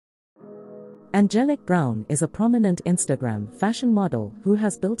Angelic Brown is a prominent Instagram fashion model who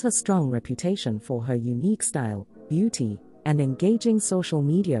has built a strong reputation for her unique style, beauty, and engaging social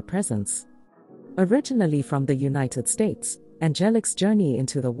media presence. Originally from the United States, Angelic's journey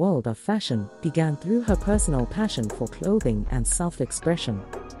into the world of fashion began through her personal passion for clothing and self-expression.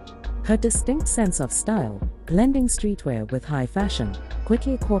 Her distinct sense of style, blending streetwear with high fashion,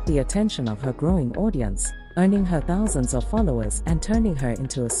 quickly caught the attention of her growing audience, earning her thousands of followers and turning her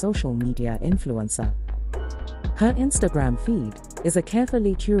into a social media influencer. Her Instagram feed is a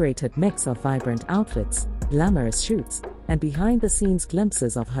carefully curated mix of vibrant outfits, glamorous shoots, and behind-the-scenes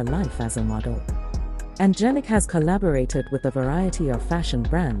glimpses of her life as a model. Angelic has collaborated with a variety of fashion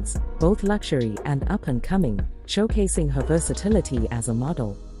brands, both luxury and up-and-coming, showcasing her versatility as a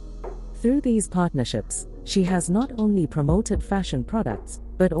model. Through these partnerships, she has not only promoted fashion products,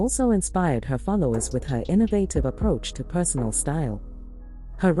 but also inspired her followers with her innovative approach to personal style.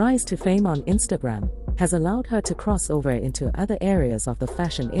 Her rise to fame on Instagram has allowed her to cross over into other areas of the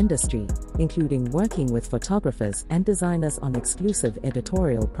fashion industry, including working with photographers and designers on exclusive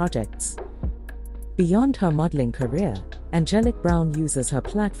editorial projects. Beyond her modeling career, Angelic Brown uses her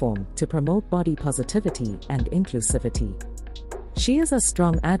platform to promote body positivity and inclusivity. She is a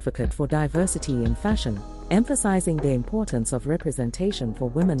strong advocate for diversity in fashion, emphasizing the importance of representation for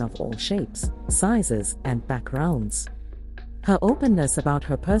women of all shapes, sizes, and backgrounds. Her openness about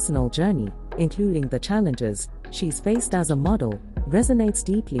her personal journey, including the challenges she's faced as a model, resonates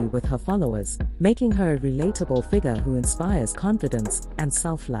deeply with her followers, making her a relatable figure who inspires confidence and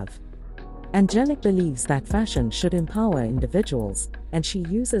self-love. Angelic believes that fashion should empower individuals, and she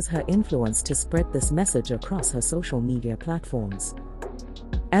uses her influence to spread this message across her social media platforms.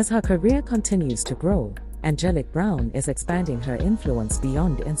 As her career continues to grow, Angelic Brown is expanding her influence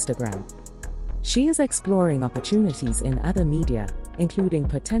beyond Instagram. She is exploring opportunities in other media, including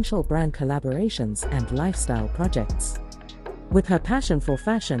potential brand collaborations and lifestyle projects. With her passion for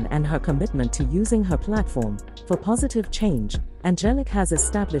fashion and her commitment to using her platform for positive change, Angelic has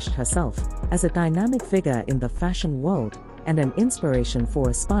established herself as a dynamic figure in the fashion world and an inspiration for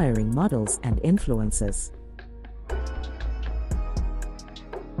aspiring models and influencers.